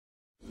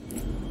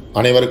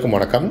அனைவருக்கும்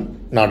வணக்கம்.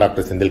 நான்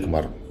டாக்டர்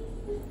செந்தில்குமார்.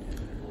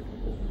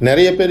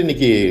 நிறைய பேர்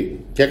இன்னைக்கு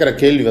கேட்குற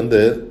கேள்வி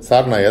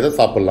சார் நான் எதை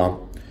சாப்பிட்லாம்,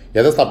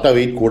 எதை சாப்பிட்டா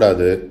வெயிட்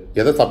கூடாது,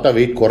 எதை சாப்பிட்டா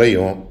வெயிட்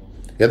குறையும்,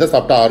 எதை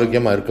சாப்பிட்டா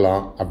ஆரோக்கியமாக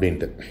இருக்கலாம்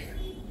அப்படின்ட்டு.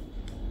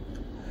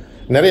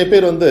 நிறைய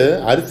பேர்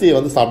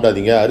அரிசியை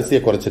சாப்பிடாதீங்க,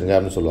 அரிசியை குறைச்சிருங்க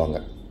அப்படின்னு சொல்லுவாங்க.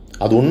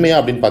 அது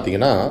உண்மையா அப்படின்னு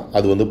பார்த்தீங்கன்னா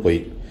அது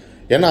பொய்.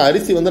 ஏன்னா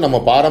அரிசி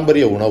நம்ம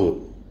பாரம்பரிய உணவு.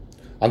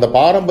 அந்த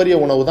பாரம்பரிய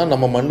உணவு தான்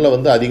நம்ம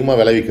மண்ணில் அதிகமாக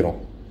விளைவிக்கிறோம்.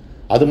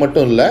 அது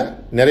மட்டும் இல்லை,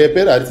 நிறைய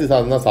பேர் அரிசி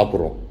சாதம் தான்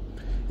சாப்பிட்றோம்.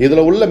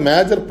 இதில் உள்ள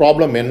மேஜர்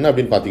ப்ராப்ளம் என்ன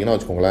அப்படின்னு பார்த்தீங்கன்னா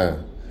வச்சுக்கோங்களேன்,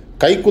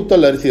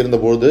 கைக்குத்தல் அரிசி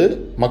இருந்தபோது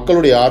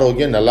மக்களுடைய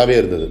ஆரோக்கியம் நல்லாவே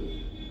இருந்தது.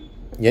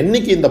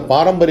 என்னைக்கு இந்த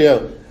பாரம்பரிய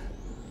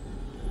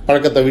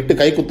பழக்கத்தை விட்டு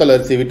கைக்குத்தல்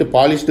அரிசியை விட்டு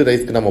பாலிஷ்டு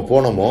ரைஸ்க்கு நம்ம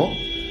போனோமோ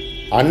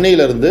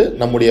அன்னையிலிருந்து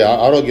நம்முடைய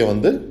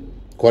ஆரோக்கியம்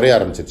குறைய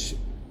ஆரம்பிச்சிச்சு.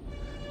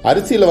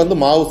 அரிசியில்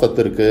மாவு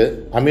சத்து இருக்குது,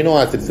 அமினோ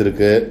ஆசிட்ஸ்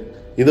இருக்குது.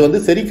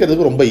 இது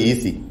செரிக்கிறதுக்கு ரொம்ப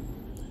ஈஸி.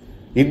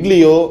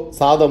 இட்லியோ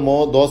சாதமோ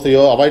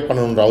தோசையோ அவாய்ட்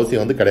பண்ணணுன்ற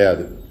அவசியம்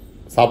கிடையாது,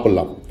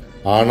 சாப்பிட்லாம்.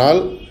 ஆனால்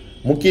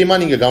முக்கியமாக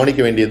நீங்கள்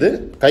கவனிக்க வேண்டியது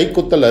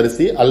கைக்குத்தல்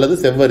அரிசி அல்லது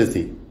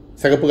செவ்வரிசி,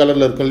 சிகப்பு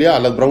கலரில் இருக்கும் இல்லையா,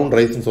 அல்லது ப்ரௌன்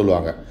ரைஸ்ன்னு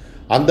சொல்லுவாங்க.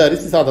 அந்த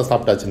அரிசி சாதம்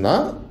சாப்பிட்டாச்சுன்னா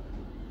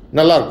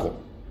நல்லாயிருக்கும்.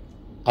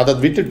 அதை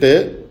விட்டுட்டு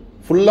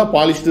ஃபுல்லாக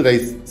பாலிஷ்டு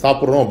ரைஸ்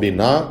சாப்பிட்றோம்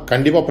அப்படின்னா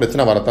கண்டிப்பாக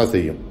பிரச்சனை வரத்தான்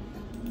செய்யும்.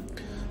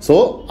 ஸோ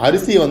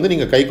அரிசியை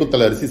நீங்கள்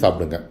கைக்குத்தல் அரிசி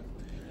சாப்பிடுங்க.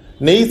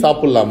 நெய்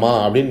சாப்பிட்லாமா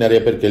அப்படின்னு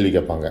நிறைய பேர் கேள்வி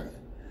கேட்பாங்க.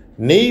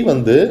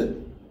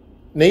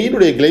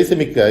 நெய்யினுடைய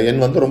கிளைசமிக்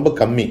எண் ரொம்ப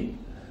கம்மி.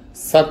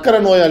 சர்க்கரை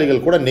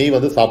நோயாளிகள் கூட நெய்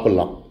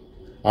சாப்பிட்லாம்.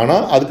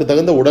 ஆனால் அதுக்கு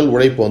தகுந்த உடல்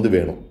உழைப்பு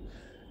வேணும்.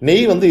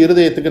 நெய்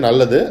இருதயத்துக்கு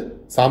நல்லது.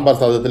 சாம்பார்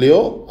சாதத்துலேயோ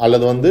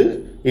அல்லது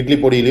இட்லி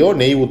பொடியிலையோ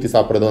நெய் ஊற்றி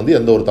சாப்பிட்றது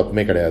எந்த ஒரு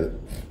தப்புமே கிடையாது.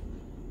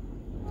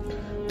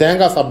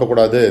 தேங்காய்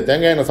சாப்பிடக்கூடாது,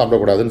 தேங்காய் எண்ணெய்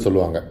சாப்பிடக்கூடாதுன்னு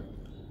சொல்லுவாங்க.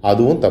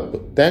 அதுவும் தப்பு.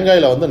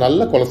 தேங்காயில்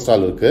நல்ல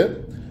கொலஸ்ட்ரால் இருக்குது,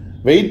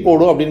 வெயிட்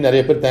போடும் அப்படின்னு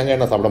நிறைய பேர் தேங்காய்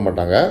எண்ணெய் சாப்பிட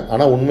மாட்டாங்க.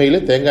 ஆனால்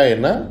உண்மையிலே தேங்காய்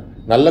எண்ணெய்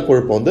நல்ல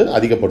கொழுப்பை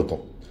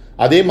அதிகப்படுத்தும்.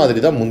 அதே மாதிரி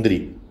தான்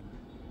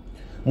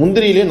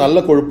முந்திரியிலே நல்ல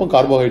கொழுப்பும்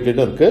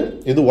கார்போஹைட்ரேட்டும் இருக்குது.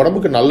 இது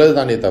உடம்புக்கு நல்லது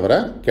தானே தவிர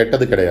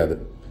கெட்டது கிடையாது.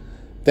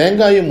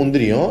 தேங்காயும்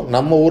முந்திரியும்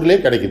நம்ம ஊர்லேயே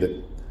கிடைக்குது.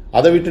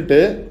 அதை விட்டுட்டு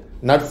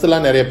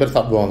நட்ஸ்லாம் நிறைய பேர்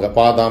சாப்பிடுவாங்க.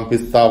 பாதாம்,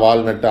 பிஸ்தா,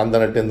 வால்நட்டு, அந்த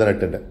நட்டு இந்த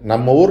நட்டுன்னு.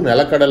 நம்ம ஊர்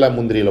நிலக்கடலை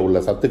முந்திரியில் உள்ள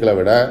சத்துக்களை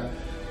விட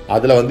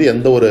அதில்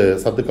எந்த ஒரு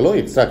சத்துக்களும்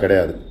எக்ஸ்ட்ரா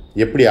கிடையாது.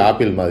 எப்படி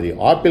ஆப்பிள் மாதிரி.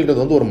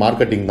 ஆப்பிள்ன்றது ஒரு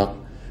மார்க்கெட்டிங் தான்.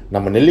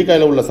 நம்ம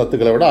நெல்லிக்காயில் உள்ள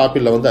சத்துக்களை விட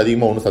ஆப்பிளில்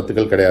அதிகமாக ஒன்றும்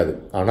சத்துக்கள் கிடையாது.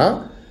 ஆனால்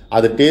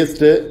அது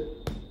டேஸ்ட்டு,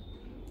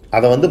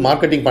 அதை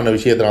மார்க்கெட்டிங் பண்ண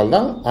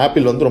விஷயத்தினால்தான்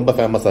ஆப்பிள் ரொம்ப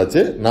ஃபேமஸ்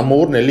ஆச்சு. நம்ம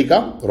ஊர்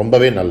நெல்லிக்காய்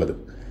ரொம்பவே நல்லது.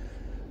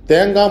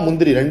 தேங்காய்,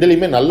 முந்திரி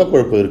ரெண்டுலேயுமே நல்ல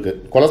கொழுப்பு இருக்குது,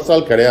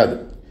 கொலஸ்ட்ரால் கிடையாது.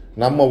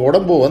 நம்ம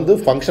உடம்பு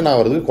ஃபங்க்ஷன்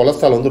ஆகிறதுக்கு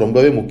கொலஸ்ட்ரால்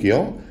ரொம்பவே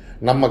முக்கியம்.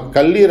 நம்ம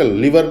கல்லீரல்,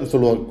 லிவர்னு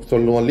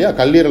சொல்லுவோம் இல்லையா,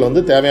 கல்லீரல்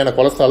தேவையான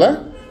கொலஸ்ட்ராலை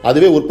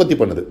அதுவே உற்பத்தி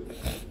பண்ணுது.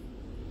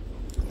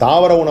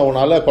 தாவர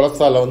உணவுனால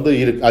கொலஸ்ட்ரால்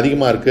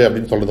அதிகமாக இருக்குது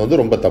அப்படின்னு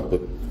சொல்கிறது ரொம்ப தப்பு.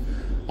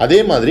 அதே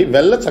மாதிரி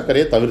வெள்ளை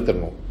சர்க்கரையை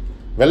தவிர்த்திடணும்.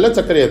 வெள்ளை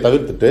சர்க்கரையை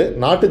தவிர்த்துட்டு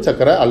நாட்டு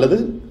சர்க்கரை அல்லது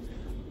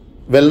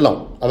வெல்லம்,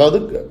 அதாவது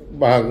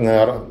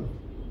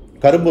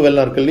கரும்பு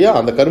வெல்லம் இருக்கு இல்லையா,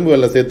 அந்த கரும்பு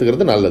வெல்லம்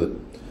சேர்த்துக்கிறது நல்லது.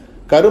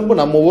 கரும்பு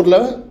நம்ம ஊரில்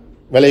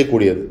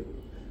விளையக்கூடியது.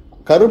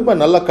 கரும்பை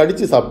நல்லா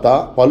கடித்து சாப்பிட்டா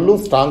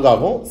பல்லும்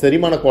ஸ்ட்ராங்காகும்,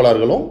 செரிமான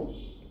கோளாறுகளும்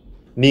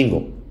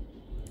நீங்கும்.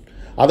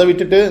 அதை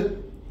விட்டுட்டு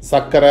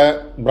சர்க்கரை,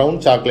 ப்ரௌன்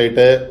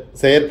சாக்லேட்டு,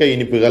 செயற்கை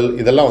இனிப்புகள்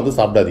இதெல்லாம்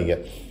சாப்பிடாதீங்க.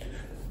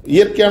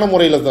 இயற்கையான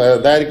முறையில்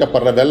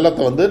தயாரிக்கப்படுற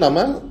வெல்லத்தை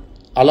நம்ம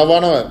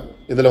அளவான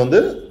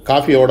இதில்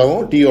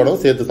காஃபியோடவும்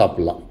டீயோடவும் சேர்த்து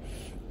சாப்பிட்லாம்.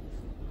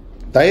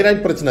 தைராய்டு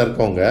பிரச்சனை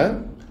இருக்கவங்க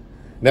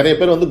நிறைய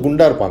பேர்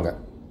குண்டாக இருப்பாங்க.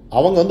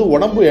 அவங்க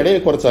உடம்பு எடையை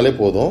குறைச்சாலே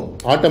போதும்,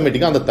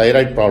 ஆட்டோமேட்டிக்காக அந்த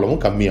தைராய்டு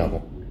ப்ராப்ளமும்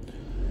கம்மியாகும்.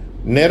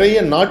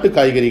 நிறைய நாட்டு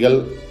காய்கறிகள்,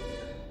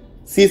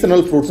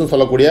 சீசனல் ஃப்ரூட்ஸ்னு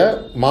சொல்லக்கூடிய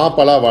மா,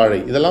 பலா, வாழை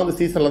இதெல்லாம்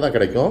சீசனில் தான்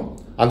கிடைக்கும்.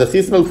 அந்த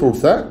சீசனல்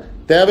ஃப்ரூட்ஸை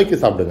தேவைக்கு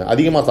சாப்பிடுங்க,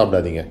 அதிகமாக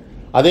சாப்பிடாதீங்க.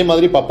 அதே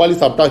மாதிரி பப்பாளி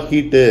சாப்பிட்டா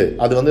ஹீட்டு,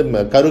 அது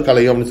கரு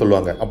கலையும் அப்படின்னு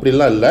சொல்லுவாங்க.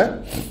 அப்படிலாம் இல்லை.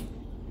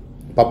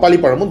 பப்பாளி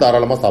பழமும்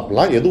தாராளமாக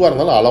சாப்பிடலாம். எதுவாக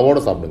இருந்தாலும்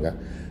அளவோடு சாப்பிடுங்க.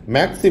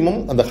 மேக்சிமம்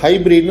அந்த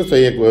ஹைபிரிட்னு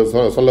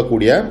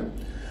சொல்லக்கூடிய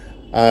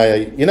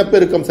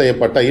இனப்பெருக்கம்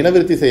செய்யப்பட்ட,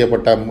 இனவிருத்தி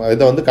செய்யப்பட்ட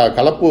இதை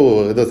கலப்பு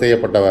இது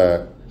செய்யப்பட்ட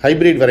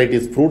ஹைபிரிட்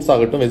வெரைட்டிஸ் ஃப்ரூட்ஸ்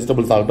ஆகட்டும்,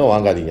 வெஜிடபிள்ஸ் ஆகட்டும்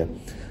வாங்காதீங்க.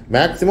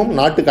 மேக்சிமம்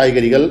நாட்டு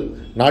காய்கறிகள்,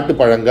 நாட்டு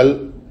பழங்கள்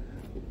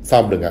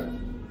சாப்பிடுங்க.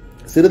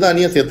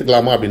 சிறுதானியம்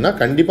சேர்த்துக்கலாமா அப்படின்னா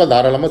கண்டிப்பாக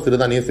தாராளமாக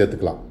சிறுதானியம்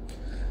சேர்த்துக்கலாம்.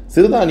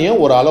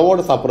 சிறுதானியம் ஒரு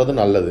அளவோடு சாப்பிட்றது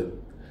நல்லது.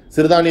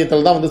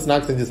 சிறுதானியத்தில் தான்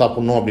ஸ்நாக்ஸ் செஞ்சு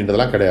சாப்பிட்ணும்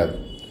அப்படின்றதெல்லாம் கிடையாது.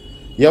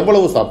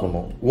 எவ்வளவு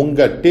சாப்பிடணும்,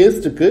 உங்கள்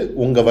டேஸ்ட்டுக்கு,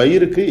 உங்கள்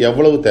வயிறுக்கு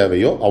எவ்வளவு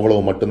தேவையோ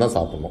அவ்வளவு மட்டும்தான்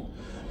சாப்பிடணும்.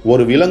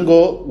 ஒரு விலங்கோ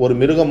ஒரு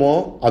மிருகமோ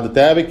அது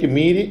தேவைக்கு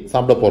மீறி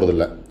சாப்பிட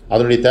போகிறதில்ல.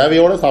 அதனுடைய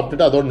தேவையோடு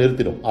சாப்பிட்டுட்டு அதோடு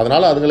நிறுத்திடும்.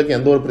 அதனால் அதுங்களுக்கு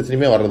எந்த ஒரு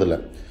பிரச்சனையுமே வர்றதில்லை.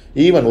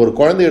 ஈவன் ஒரு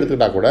குழந்தை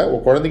எடுத்துக்கிட்டா கூட,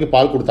 ஒரு குழந்தைக்கு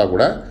பால் கொடுத்தா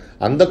கூட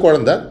அந்த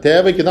குழந்தை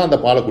தேவைக்கு தான் அந்த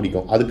பாலை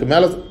குடிக்கும். அதுக்கு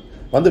மேலே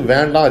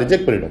வேண்டாம்,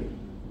 ரிஜெக்ட் பண்ணிடும்.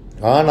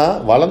 ஆனால்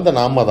வளர்ந்த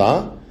நாம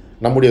தான்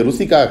நம்முடைய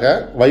ருசிக்காக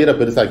வயிறை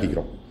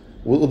பெருசாக்கிக்கிறோம்.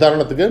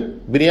 உதாரணத்துக்கு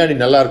பிரியாணி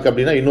நல்லா இருக்குது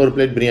அப்படின்னா இன்னொரு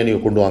பிளேட் பிரியாணி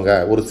கொண்டு வாங்க,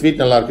 ஒரு ஸ்வீட்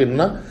நல்லா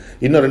இருக்குன்னா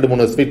இன்னும்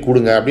 2-3 ஸ்வீட்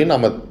கொடுங்க அப்படின்னு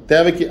நம்ம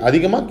தேவைக்கு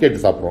அதிகமாக கேட்டு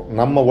சாப்பிட்றோம்.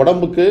 நம்ம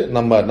உடம்புக்கு,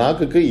 நம்ம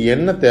நாக்குக்கு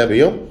என்ன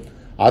தேவையோ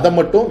அதை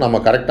மட்டும் நம்ம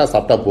கரெக்டாக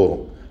சாப்பிட்டா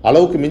போதும்.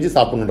 அளவுக்கு மிஞ்சி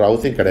சாப்பிடணுன்ற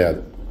அவசியம் கிடையாது.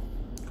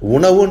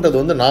 உணவுன்றது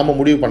வந்து நாம்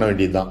முடிவு பண்ண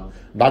வேண்டியது தான்,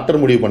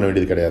 டாக்டர் முடிவு பண்ண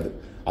வேண்டியது கிடையாது.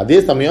 அதே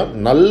சமயம்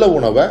நல்ல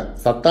உணவை,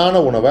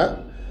 சத்தான உணவை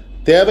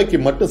தேவைக்கு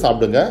மட்டும்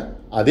சாப்பிடுங்க.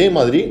 அதே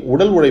மாதிரி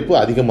உடல் உழைப்பு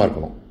அதிகமாக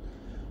இருக்கணும்.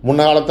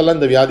 முன்ன காலத்தில்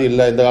இந்த வியாதி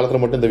இல்லை, இந்த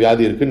காலத்தில் மட்டும் இந்த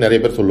வியாதி இருக்குன்னு நிறைய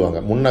பேர் சொல்லுவாங்க.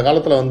 முன்ன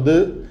காலத்தில் வந்து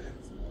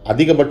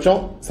அதிகபட்சம்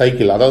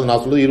சைக்கிள், அதாவது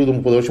நான் சொல்றது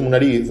 20-30 வருஷம்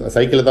முன்னாடி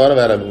சைக்கிளை தவிர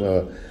வேற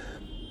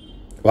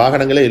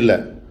வாகனங்களே இல்லை.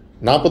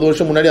 40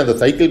 வருஷம் முன்னாடி அந்த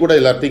சைக்கிள் கூட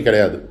எல்லாத்தையும்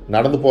கிடையாது.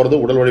 நடந்து போகிறது,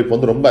 உடல் உழைப்பு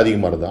வந்து ரொம்ப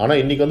அதிகமாக இருந்தது. ஆனால்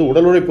இன்றைக்கி வந்து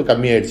உடல் உழைப்பு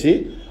கம்மியாயிடுச்சு,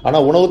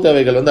 ஆனால் உணவு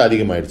தேவைகள் வந்து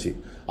அதிகமாகிடுச்சு.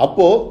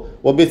 அப்போது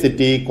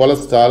obesity,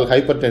 cholesterol,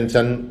 hyper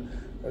tension,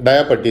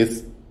 diabetes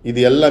இது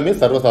எல்லாமே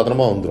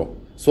சர்வசாதாரணமாக வந்துடும்.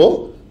 ஸோ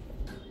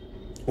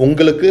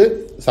உங்களுக்கு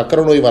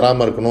சர்க்கரை நோய்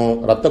வராமல் இருக்கணும்,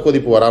 ரத்த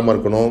கொதிப்பு வராமல்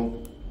இருக்கணும்,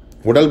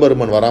 உடல்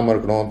பருமன் வராமல்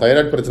இருக்கணும்,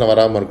 தைராய்டு பிரச்சனை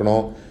வராமல்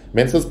இருக்கணும்,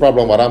 மென்சஸ்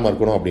ப்ராப்ளம் வராமல்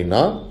இருக்கணும்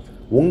அப்படின்னா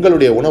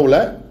உங்களுடைய உணவில்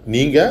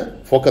நீங்கள்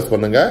ஃபோக்கஸ்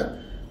பண்ணுங்கள்.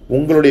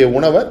 உங்களுடைய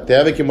உணவை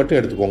தேவைக்கு மட்டும்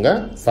எடுத்துக்கோங்க.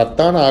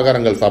 சத்தான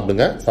ஆகாரங்கள்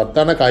சாப்பிடுங்க,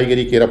 சத்தான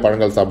காய்கறி, கீரை,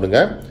 பழங்கள் சாப்பிடுங்க.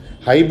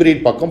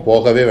 ஹைபிரிட் பக்கம்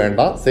போகவே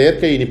வேண்டாம்,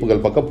 செயற்கை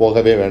இனிப்புகள் பக்கம்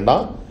போகவே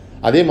வேண்டாம்.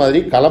 அதே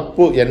மாதிரி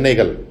கலப்பு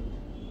எண்ணெய்கள்,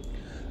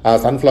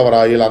 சன்ஃப்ளவர்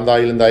ஆயில், அந்த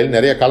ஆயில், இந்த ஆயில்,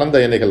 நிறைய கலந்த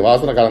எண்ணெய்கள்,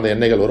 வாசனை கலந்த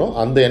எண்ணெய்கள் வரும்.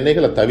 அந்த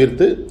எண்ணெய்களை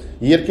தவிர்த்து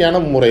இயற்கையான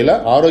முறையில்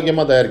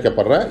ஆரோக்கியமாக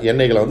தயாரிக்கப்படுற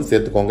எண்ணெய்களை வந்து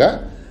சேர்த்துக்கோங்க.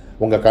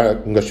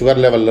 உங்கள்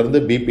சுகர்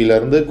லெவல்லேருந்து,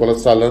 பிபியிலேருந்து,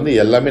 கொலஸ்ட்ரால்லேருந்து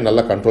எல்லாமே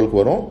நல்ல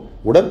கண்ட்ரோலுக்கு வரும்.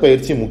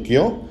 உடற்பயிற்சி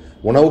முக்கியம்.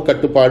 உணவு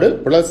கட்டுப்பாடு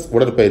ப்ளஸ்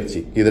உடற்பயிற்சி,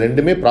 இது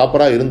ரெண்டுமே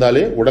ப்ராப்பராக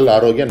இருந்தாலே உடல்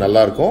ஆரோக்கியம்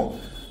நல்லாயிருக்கும்.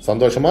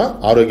 சந்தோஷமாக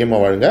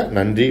ஆரோக்கியமாக வாழுங்க.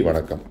 நன்றி,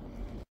 வணக்கம்.